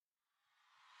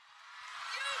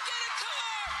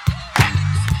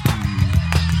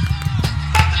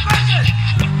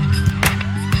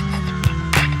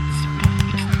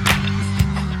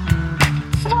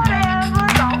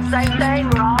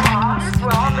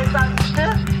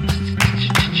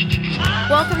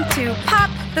to Pop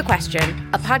the Question,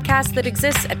 a podcast that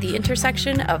exists at the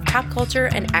intersection of pop culture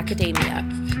and academia.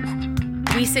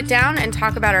 We sit down and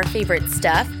talk about our favorite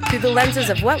stuff through the lenses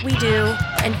of what we do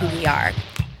and who we are.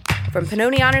 From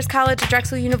Pennoni Honors College at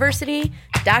Drexel University,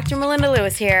 Dr. Melinda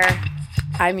Lewis here.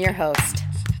 I'm your host.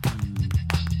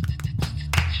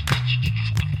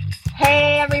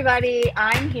 Hey everybody,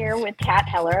 I'm here with Kat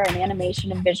Heller, an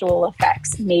animation and visual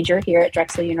effects major here at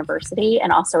Drexel University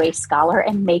and also a scholar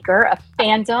and maker of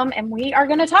fandom. And we are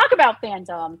going to talk about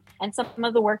fandom and some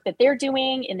of the work that they're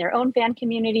doing in their own fan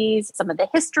communities, some of the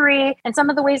history, and some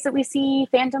of the ways that we see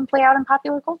fandom play out in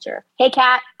popular culture. Hey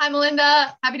Kat. Hi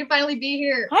Melinda, happy to finally be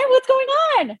here. Hi, what's going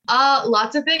on?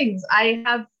 Lots of things. I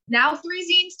have now 3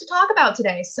 zines to talk about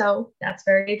today, so that's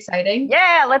very exciting.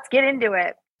 Yeah, let's get into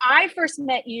it. I first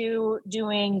met you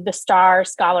doing the STAR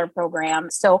Scholar Program.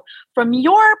 So from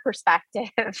your perspective,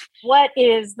 what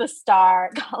is the STAR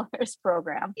Scholars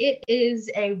Program? It is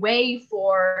a way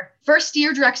for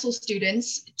first-year Drexel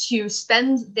students to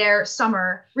spend their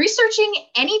summer researching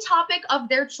any topic of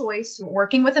their choice,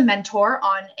 working with a mentor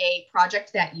on a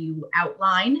project that you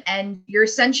outline, and you're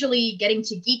essentially getting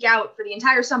to geek out for the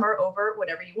entire summer over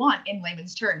whatever you want in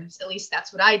layman's terms. At least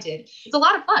that's what I did. It's a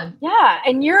lot of fun. Yeah,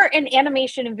 and you're an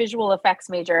animation and visual effects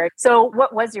major. So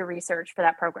what was your research for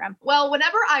that program? Well,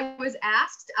 whenever I was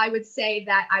asked, I would say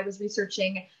that I was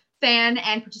researching fan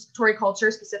and participatory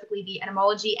culture, specifically the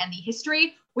etymology and the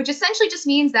history, which essentially just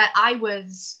means that I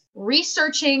was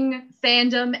researching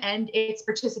fandom and its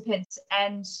participants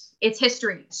and its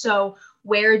history. So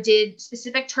where did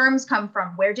specific terms come from?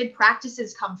 Where did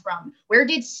practices come from? Where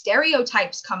did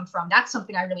stereotypes come from? That's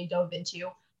something I really dove into.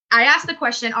 I asked the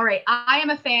question, all right, I am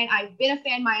a fan. I've been a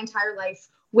fan my entire life.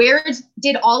 Where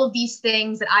did all of these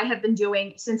things that I have been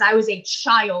doing since I was a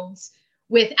child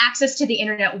with access to the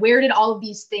internet, where did all of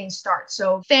these things start?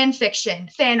 So fan fiction,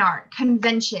 fan art,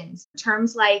 conventions,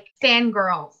 terms like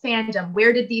fangirl, fandom,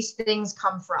 where did these things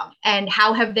come from? And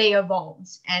how have they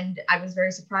evolved? And I was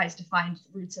very surprised to find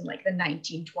roots in like the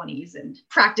 1920s and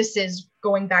practices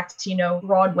going back to,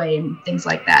 Broadway and things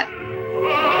like that.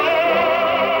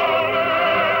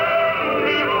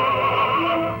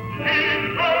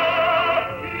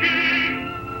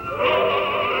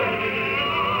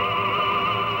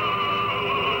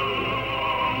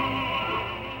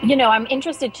 I'm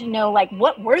interested to know,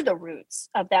 what were the roots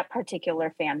of that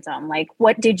particular fandom?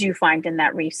 What did you find in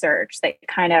that research that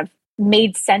kind of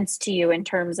made sense to you in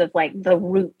terms of, the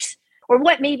root? Or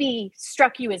what maybe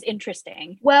struck you as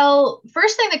interesting? Well,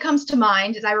 first thing that comes to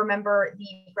mind is I remember the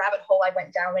rabbit hole I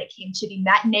went down when it came to the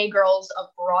matinee girls of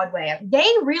Broadway. They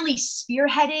really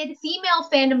spearheaded female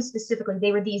fandom specifically.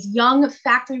 They were these young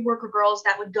factory worker girls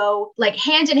that would go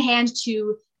hand in hand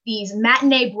to these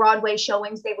matinee Broadway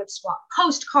showings. They would swap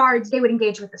postcards, they would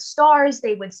engage with the stars,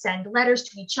 they would send letters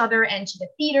to each other and to the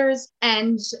theaters.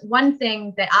 And one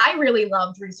thing that I really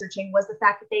loved researching was the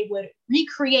fact that they would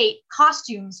recreate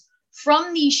costumes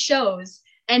from these shows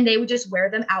and they would just wear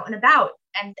them out and about.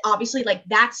 And obviously,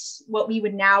 that's what we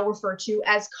would now refer to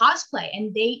as cosplay.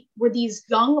 And they were these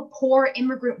young, poor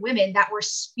immigrant women that were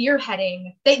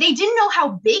spearheading. They didn't know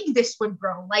how big this would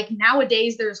grow.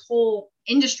 Nowadays, there's whole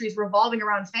industries revolving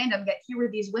around fandom, yet here were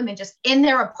these women just in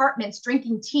their apartments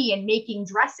drinking tea and making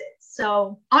dresses.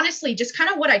 So honestly, just kind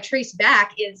of what I trace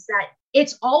back is that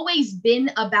it's always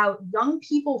been about young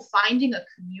people finding a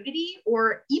community,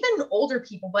 or even older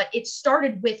people, but it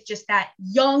started with just that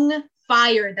young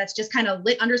fire that's just kind of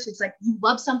lit under. So it's you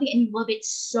love something and you love it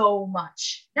so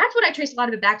much. That's what I traced a lot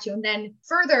of it back to. And then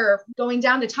further going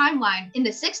down the timeline in the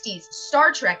 60s,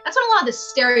 Star Trek, that's when a lot of the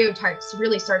stereotypes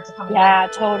really started to come about. Yeah,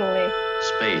 totally.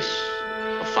 Space,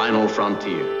 a final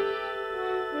frontier.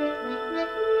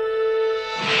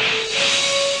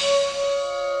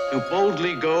 To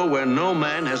boldly go where no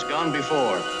man has gone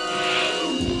before.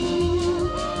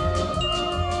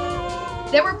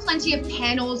 There were plenty of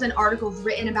panels and articles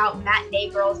written about matinee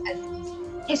girls as these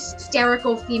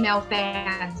hysterical female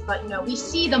fans, but we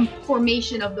see the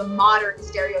formation of the modern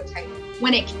stereotype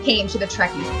when it came to the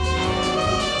Trekkies.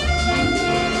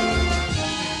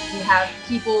 You have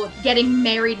people getting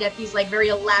married at these very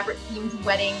elaborate themed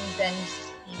weddings and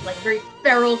very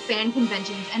feral fan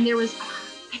conventions, and there was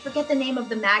I forget the name of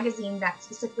the magazine that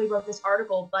specifically wrote this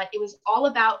article, but it was all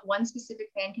about one specific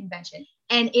fan convention.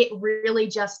 And it really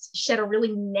just shed a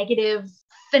really negative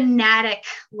fanatic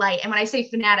light. And when I say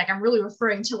fanatic, I'm really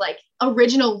referring to like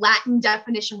original Latin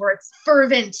definition where it's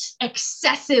fervent,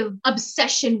 excessive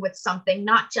obsession with something,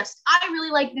 not just, I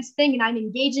really like this thing and I'm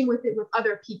engaging with it with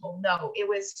other people. No, it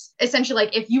was essentially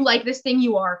like, if you like this thing,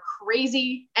 you are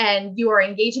crazy and you are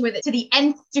engaging with it to the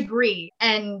nth degree.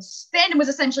 And fandom was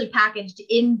essentially packaged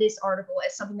in this article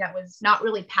as something that was not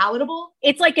really palatable.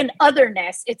 It's like an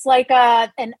otherness. It's like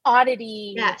an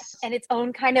oddity. Yes. And its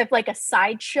own kind of like a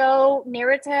sideshow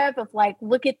narrative of like,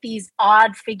 look at these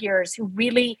odd figures who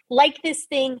really like this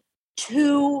thing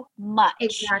too much.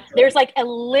 Exactly. There's like a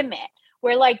limit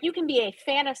where like you can be a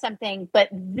fan of something, but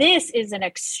this is an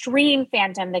extreme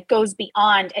fandom that goes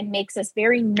beyond and makes us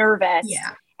very nervous.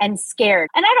 Yeah. And scared.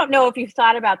 And I don't know if you've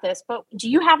thought about this, but do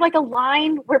you have like a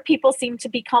line where people seem to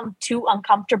become too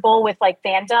uncomfortable with like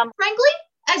fandom? Frankly,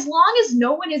 as long as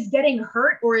no one is getting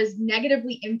hurt or is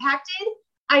negatively impacted,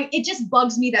 it just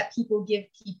bugs me that people give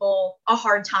people a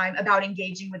hard time about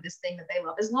engaging with this thing that they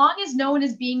love. As long as no one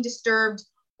is being disturbed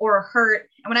or hurt.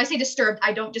 And when I say disturbed,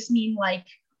 I don't just mean like,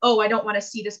 oh, I don't want to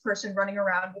see this person running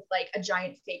around with like a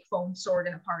giant fake foam sword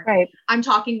in a park. Right. I'm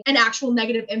talking an actual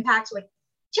negative impact. Like,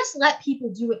 just let people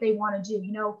do what they want to do.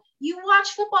 You know, you watch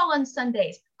football on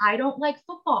Sundays. I don't like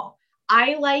football.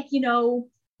 I like, you know,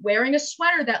 wearing a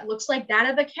sweater that looks like that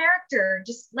of a character.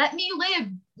 Just let me live.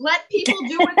 Let people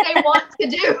do what they want to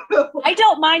do. I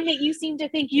don't mind that you seem to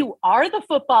think you are the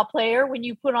football player when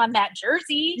you put on that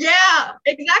jersey. Yeah,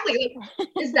 exactly. Like,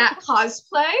 is that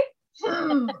cosplay?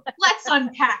 Let's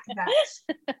unpack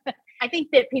that. I think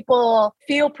that people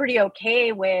feel pretty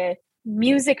okay with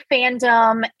music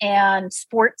fandom, and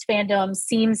sports fandom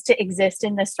seems to exist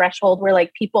in this threshold where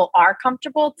like people are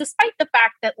comfortable, despite the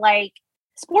fact that like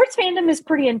sports fandom is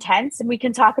pretty intense, and we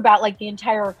can talk about like the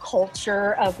entire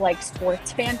culture of like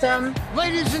sports fandom.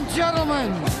 Ladies and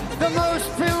gentlemen, the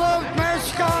most beloved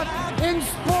mascot in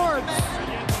sports,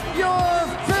 your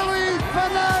Philly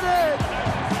Fanatic.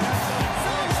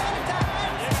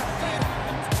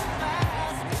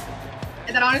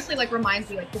 That honestly like reminds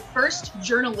me, like the first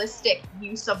journalistic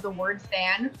use of the word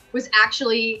fan was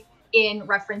actually in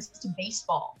reference to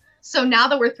baseball. So now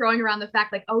that we're throwing around the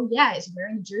fact like, oh yeah, is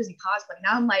wearing a jersey cosplay,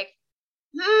 now I'm like,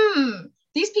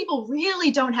 these people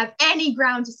really don't have any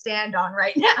ground to stand on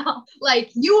right now.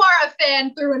 Like, you are a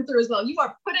fan through and through as well. You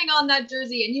are putting on that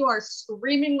jersey and you are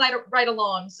screaming right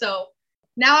along. So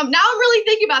now I'm really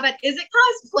thinking about that. Is it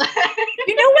cosplay?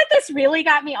 You know what this really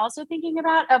got me also thinking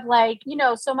about, of like, you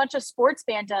know, so much of sports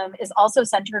fandom is also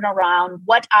centered around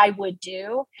what I would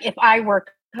do if I were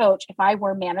coach, if I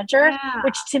were manager,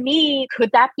 which to me,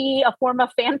 could that be a form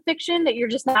of fan fiction that you're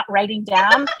just not writing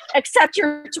down? Except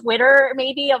your Twitter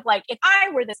maybe of like, if I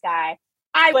were this guy,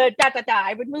 I would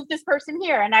I would move this person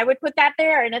here and I would put that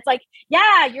there. And it's like,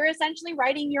 yeah, you're essentially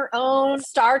writing your own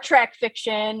Star Trek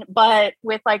fiction, but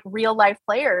with like real life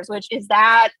players, which is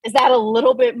that a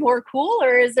little bit more cool,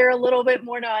 or is there a little bit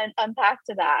more to unpack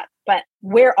to that? But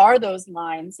where are those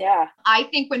lines? Yeah. I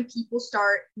think when people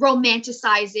start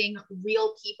romanticizing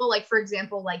real people, like for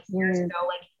example, like years ago,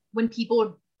 like when people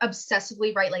would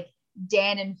obsessively write like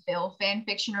Dan and Phil fan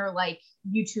fiction, or like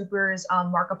YouTubers,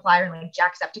 Markiplier and like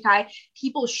Jacksepticeye,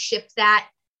 people shift that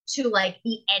to like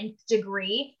the nth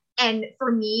degree. And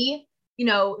for me, you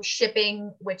know,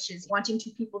 shipping, which is wanting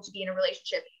two people to be in a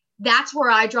relationship, that's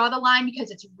where I draw the line, because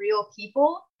it's real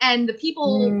people. And the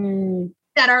people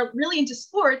that are really into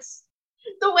sports,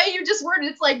 the way you just worded,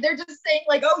 it's like they're just saying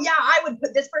like, oh yeah, I would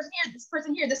put this person here, this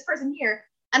person here, this person here.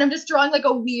 And I'm just drawing like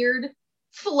a weird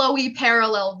flowy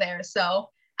parallel there. So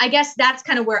I guess that's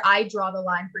kind of where I draw the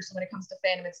line personally when it comes to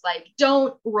fandom. It's like,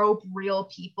 don't rope real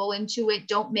people into it.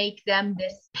 Don't make them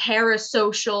this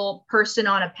parasocial person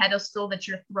on a pedestal that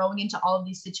you're throwing into all of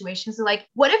these situations. So like,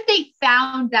 what if they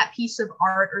found that piece of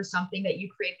art or something that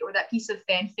you created, or that piece of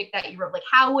fanfic that you wrote? Like,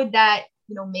 how would that,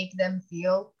 you know, make them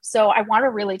feel? So I want to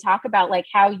really talk about like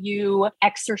how you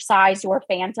exercise your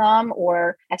fandom,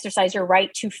 or exercise your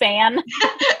right to fan.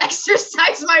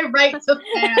 Exercise my right to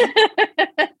fan.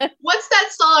 What's that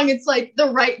song? It's like The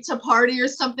Right to Party or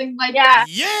something like that.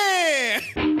 Yeah!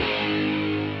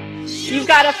 You've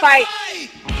got to fight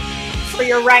for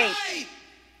your right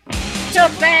to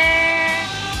fan.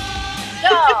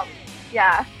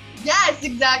 Yeah. Yes,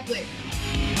 exactly.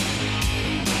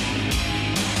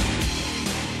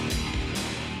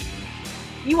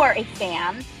 You are a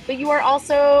fan, but you are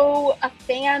also a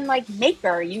fan like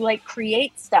maker. You like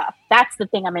create stuff. That's the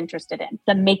thing I'm interested in,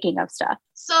 the making of stuff.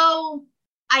 So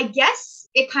I guess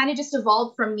it kind of just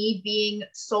evolved from me being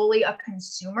solely a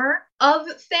consumer of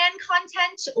fan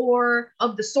content or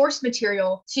of the source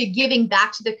material to giving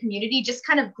back to the community, just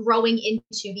kind of growing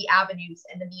into the avenues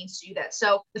and the means to do that.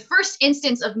 So the first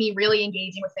instance of me really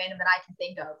engaging with fandom that I can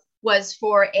think of was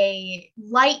for a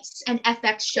lights and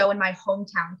FX show in my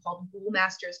hometown called Ghoul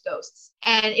Masters Ghosts.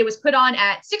 And it was put on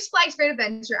at Six Flags Great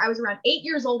Adventure. I was around 8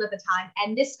 years old at the time.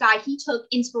 And this guy, he took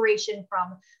inspiration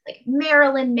from like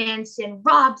Marilyn Manson,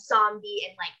 Rob Zombie,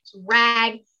 and like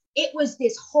drag. It was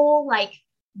this whole like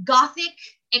gothic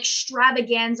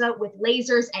extravaganza with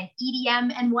lasers and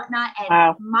EDM and whatnot.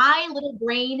 And my little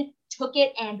brain took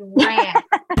it and ran.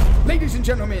 Ladies and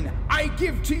gentlemen, I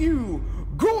give to you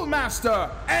Ghoul Master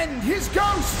and his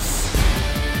ghosts.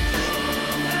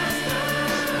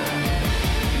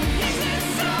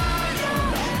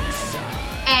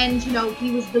 And, you know,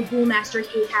 he was the Ghoul Master.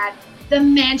 He had the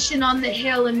mansion on the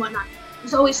hill and whatnot. It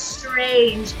was always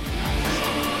strange.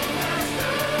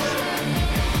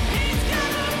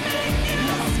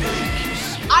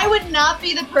 I would not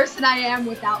be the person I am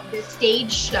without this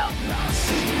stage show.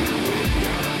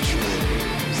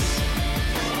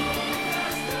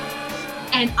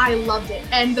 And I loved it.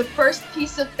 And the first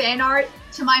piece of fan art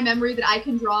to my memory that I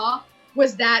can draw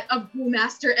was that of Ghoul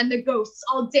Master and the ghosts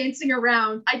all dancing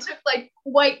around. I took like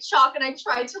white chalk and I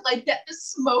tried to like get the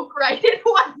smoke right and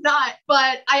whatnot.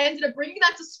 But I ended up bringing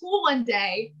that to school one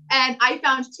day and I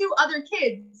found 2 other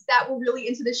kids that were really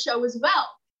into the show as well.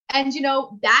 And, you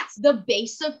know, that's the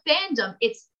base of fandom.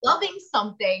 It's loving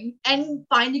something and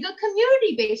finding a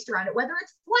community based around it, whether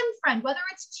it's one friend, whether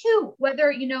it's 2,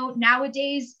 whether, you know,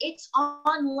 nowadays it's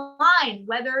online,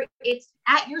 whether it's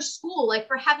at your school. Like,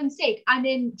 for heaven's sake, I'm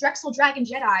in Drexel Dragon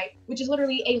Jedi, which is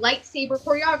literally a lightsaber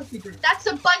choreography group. That's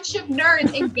a bunch of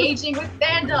nerds engaging with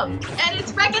fandom, and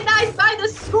it's recognized by the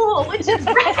school, which is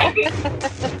great.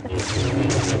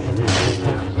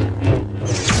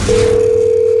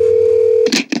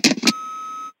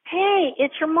 Hey,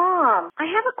 it's your mom. I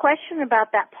have a question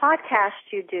about that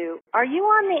podcast you do. Are you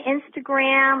on the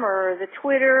Instagram or the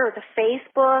Twitter or the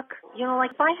Facebook? You know,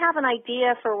 like if I have an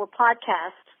idea for a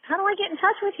podcast, how do I get in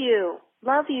touch with you?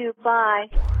 Love you. Bye.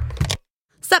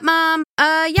 Sup, Mom?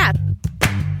 Yeah.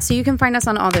 So you can find us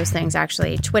on all those things,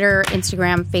 actually. Twitter,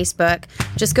 Instagram, Facebook.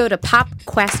 Just go to Pop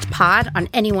Quest Pod on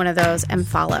any one of those and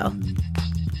follow.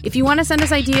 If you want to send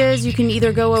us ideas, you can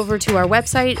either go over to our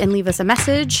website and leave us a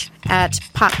message at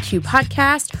PopQ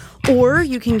Podcast, or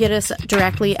you can get us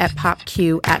directly at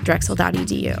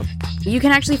popq@drexel.edu. You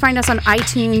can actually find us on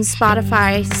iTunes,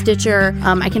 Spotify, Stitcher.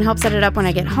 I can help set it up when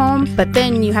I get home, but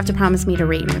then you have to promise me to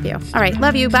rate and review. All right,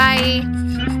 love you. Bye.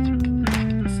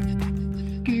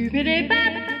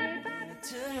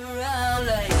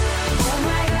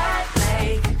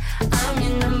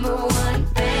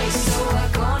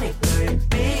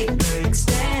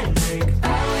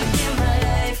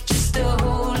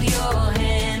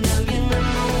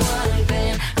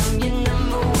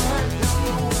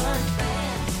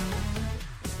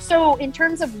 So in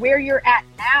terms of where you're at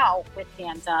now with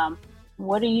fandom,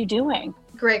 what are you doing?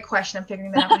 Great question. I'm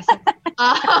figuring that out myself.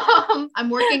 I'm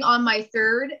working on my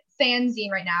 3rd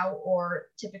fanzine right now, or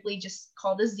typically just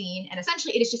called a zine. And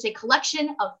essentially it is just a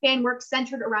collection of fan work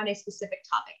centered around a specific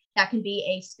topic. That can be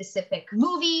a specific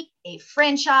movie, a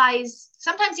franchise,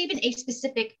 sometimes even a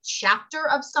specific chapter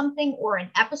of something or an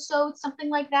episode, something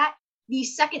like that. The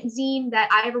second zine that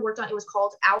I ever worked on, it was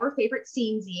called Our Favorite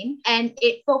Scene Zine, and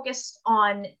it focused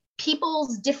on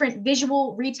people's different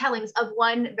visual retellings of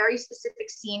one very specific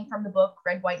scene from the book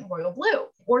Red, White, and Royal Blue.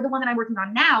 Or the one that I'm working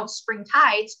on now, Spring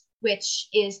Tides, which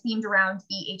is themed around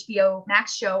the HBO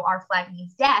Max show Our Flag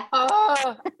Means Death.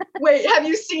 Oh, wait, have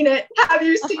you seen it? Have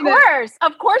you seen it?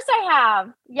 Of course I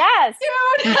have. Yes.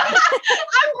 Dude,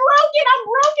 I'm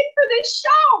broken for this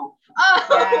show.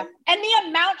 Yeah. And the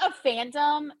amount of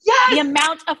fandom, yes! The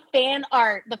amount of fan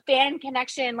art, the fan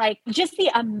connection, like just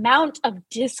the amount of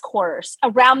discourse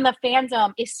around the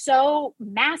fandom is so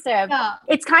massive. Yeah.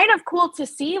 It's kind of cool to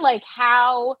see like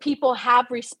how people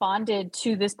have responded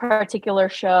to this particular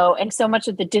show. And so much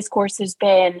of the discourse has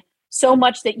been so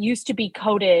much that used to be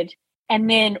coded and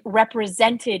then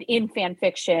represented in fan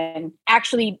fiction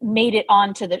actually made it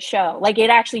onto the show. Like it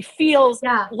actually feels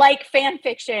like fan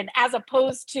fiction as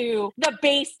opposed to the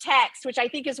base text, which I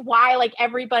think is why like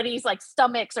everybody's like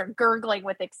stomachs are gurgling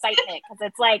with excitement. Because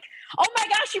it's like, oh my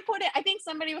gosh, you put it. I think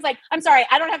somebody was like, I'm sorry,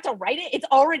 I don't have to write it. It's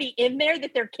already in there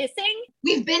that they're kissing.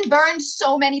 We've been burned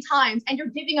so many times and you're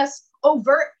giving us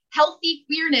overt healthy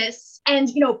queerness and,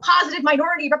 you know, positive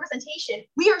minority representation.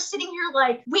 We are sitting here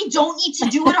like, we don't need to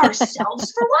do it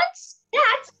ourselves for once?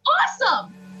 That's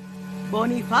awesome.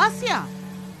 Bonifacia.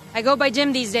 I go by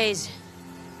Jim these days.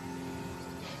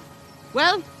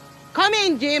 Well, come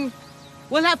in, Jim.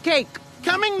 We'll have cake.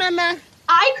 Coming, Nana.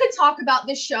 I could talk about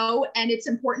this show and its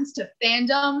importance to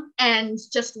fandom and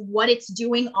just what it's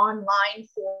doing online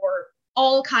for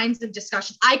all kinds of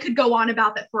discussions. I could go on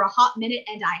about that for a hot minute,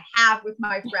 and I have with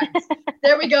my friends.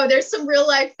 There we go. There's some real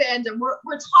life fandom.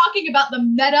 We're talking about the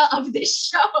meta of this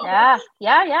show. Yeah.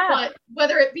 But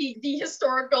whether it be the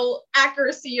historical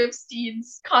accuracy of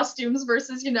Steed's costumes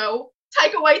versus,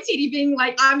 Taika Waititi being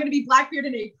like, I'm going to be Blackbeard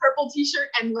in a purple t-shirt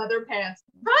and leather pants.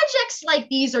 Projects like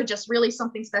these are just really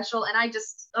something special. And I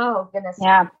just, oh goodness.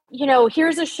 Yeah.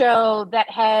 Here's a show that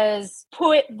has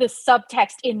put the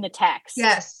subtext in the text.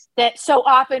 Yes. That so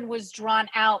often was drawn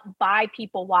out by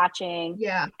people watching.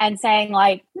 Yeah. And saying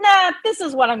like, nah, this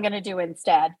is what I'm going to do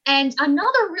instead. And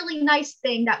another really nice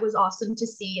thing that was awesome to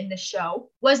see in this show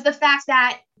was the fact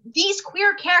that these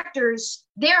queer characters,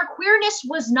 their queerness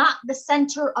was not the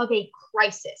center of a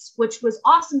crisis, which was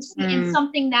awesome to see, and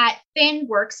something that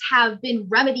FanWorks have been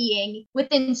remedying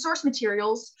within source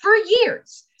materials for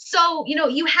years. So,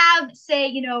 you have,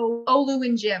 say, Olu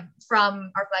and Jim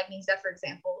from Our Flag Means Death, for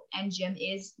example, and Jim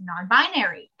is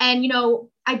non-binary. And,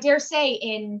 I dare say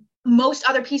in most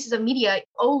other pieces of media,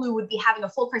 Olu would be having a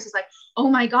full crisis like, oh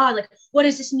my God, like, what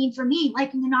does this mean for me,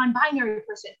 liking a non-binary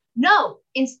person? No,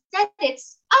 instead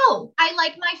it's, oh, I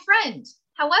like my friend.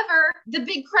 However, the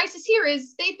big crisis here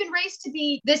is they've been raised to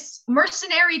be this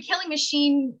mercenary killing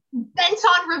machine bent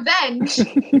on revenge.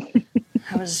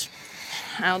 I was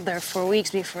out there for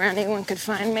weeks before anyone could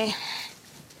find me.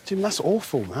 Jim, that's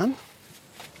awful, man.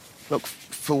 Look,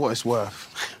 for what it's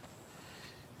worth,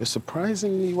 you're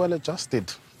surprisingly well adjusted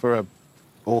for an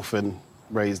orphan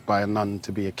raised by a nun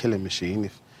to be a killing machine.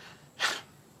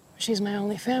 She's my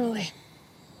only family.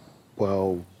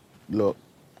 Well, look,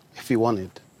 if you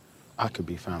wanted, I could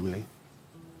be family.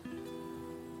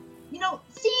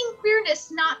 Seeing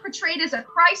queerness not portrayed as a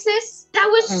crisis, that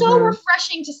was so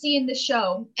refreshing to see in the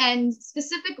show. And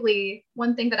specifically,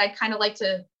 one thing that I'd kind of like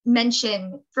to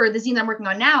mention for the zine I'm working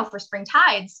on now for Spring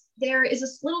Tides, there is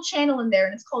this little channel in there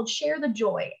and it's called Share the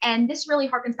Joy. And this really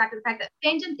harkens back to the fact that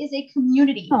fandom is a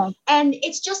community. And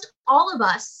it's just all of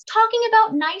us talking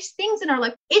about nice things in our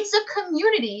life. It's a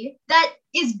community that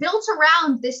is built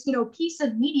around this, piece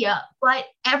of media, but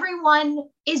everyone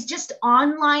is just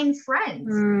online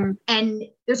friends. And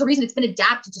there's a reason it's been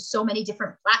adapted to so many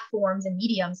different platforms and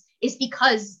mediums, is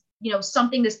because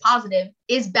something this positive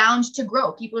is bound to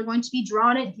grow. People are going to be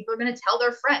drawn in. People are going to tell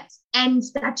their friends. And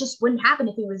that just wouldn't happen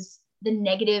if it was the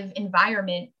negative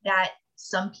environment that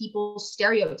some people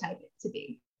stereotype it to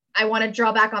be. I want to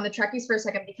draw back on the Trekkies for a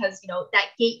second because, that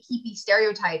gatekeepy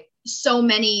stereotype, so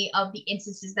many of the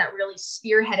instances that really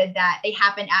spearheaded that, they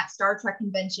happen at Star Trek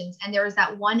conventions. And there was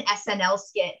that one SNL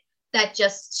skit that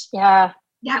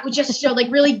that would just show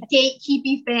like really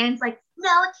gatekeepy fans like,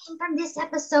 no, it came from this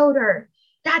episode or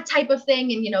that type of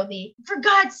thing. And, for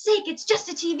God's sake, it's just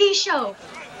a TV show.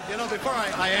 Before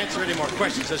I answer any more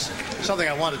questions, there's something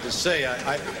I wanted to say.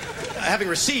 I having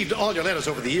received all your letters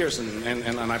over the years,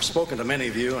 and I've spoken to many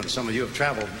of you, and some of you have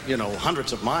traveled,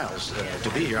 hundreds of miles to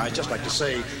be here, I'd just like to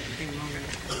say,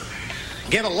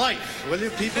 get a life, will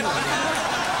you, people?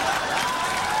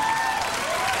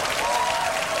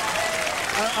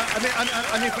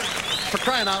 I mean, for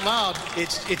crying out loud,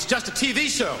 it's just a TV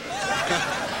show.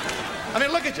 I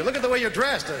mean, look at you. Look at the way you're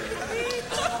dressed.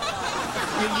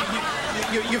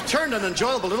 You've turned an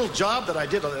enjoyable little job that I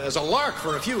did as a lark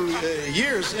for a few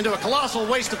years into a colossal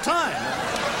waste of time.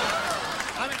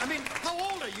 I mean, how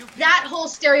old are you? That whole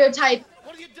stereotype.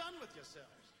 What have you done with yourself?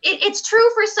 It's true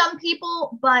for some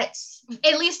people, but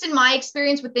at least in my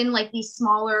experience within like these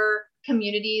smaller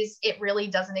communities, it really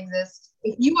doesn't exist.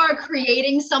 If you are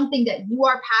creating something that you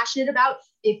are passionate about,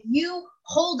 if you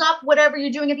hold up whatever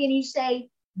you're doing at the end and you say,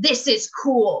 this is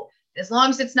cool, as long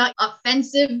as it's not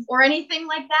offensive or anything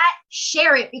like that,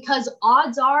 share it, because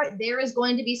odds are there is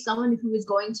going to be someone who is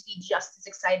going to be just as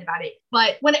excited about it.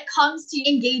 But when it comes to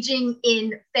engaging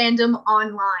in fandom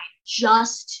online,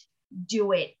 just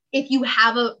do it. If you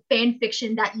have a fan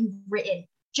fiction that you've written,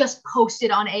 just post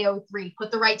it on AO3,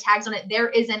 put the right tags on it. There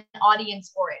is an audience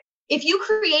for it. If you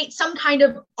create some kind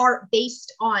of art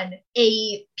based on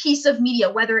a piece of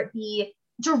media, whether it be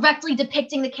directly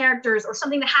depicting the characters or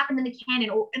something that happened in the canon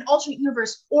or an alternate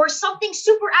universe or something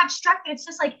super abstract that it's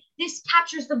just like, this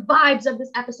captures the vibes of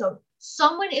this episode,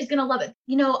 someone is going to love it.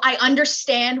 I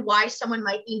understand why someone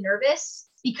might be nervous,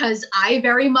 because I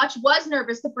very much was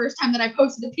nervous the first time that I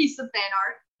posted a piece of fan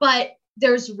art, but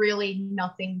there's really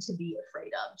nothing to be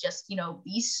afraid of. Just,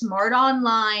 be smart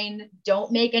online.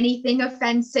 Don't make anything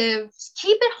offensive. Just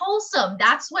keep it wholesome.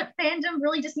 That's what fandom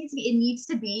really just needs to be. It needs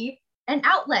to be an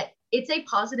outlet. it's a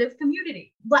positive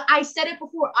community. But I said it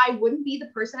before, I wouldn't be the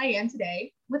person I am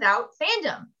today without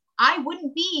fandom. I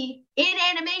wouldn't be in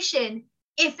animation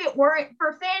if it weren't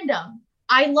for fandom.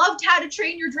 I loved How to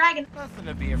Train Your Dragon. Nothing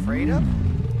to be afraid of.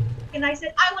 And I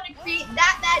said, I want to create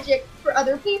that magic for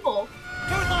other people.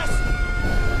 Toothless!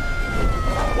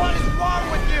 What is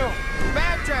wrong with you?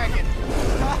 Bad Dragon!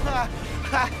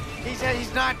 He said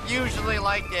he's not usually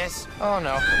like this. Oh,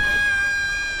 no.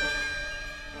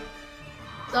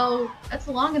 So that's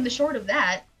the long and the short of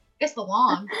that. I guess the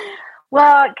long.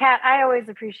 Well, Kat, I always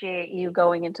appreciate you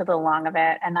going into the long of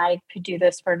it, and I could do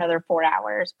this for another 4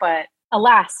 hours, but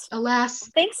alas.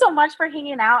 Thanks so much for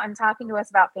hanging out and talking to us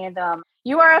about fandom.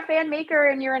 You are a fan maker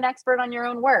and you're an expert on your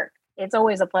own work. It's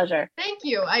always a pleasure. Thank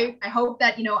you. I hope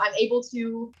that, I'm able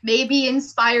to maybe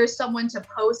inspire someone to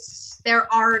post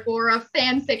their art or a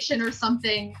fan fiction or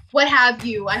something, what have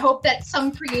you. I hope that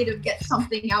some creative gets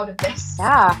something out of this.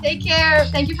 Yeah. Take care.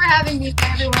 Thank you for having me,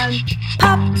 everyone.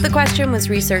 Pop the Question was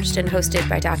researched and hosted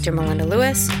by Dr. Melinda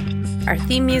Lewis. Our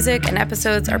theme music and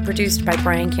episodes are produced by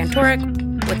Brian Kantorek,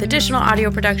 with additional audio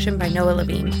production by Noah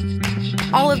Levine.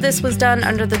 All of this was done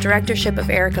under the directorship of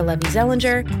Erica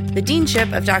Levy-Zellinger, the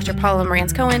deanship of Dr. Paula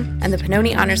Morantz-Cohen, and the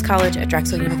Pennoni Honors College at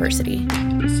Drexel University. I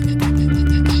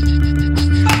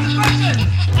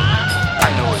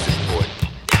know it's important.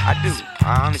 I do.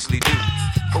 I honestly do.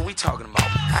 But we talking about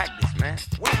practice, man.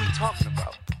 What are we talking about?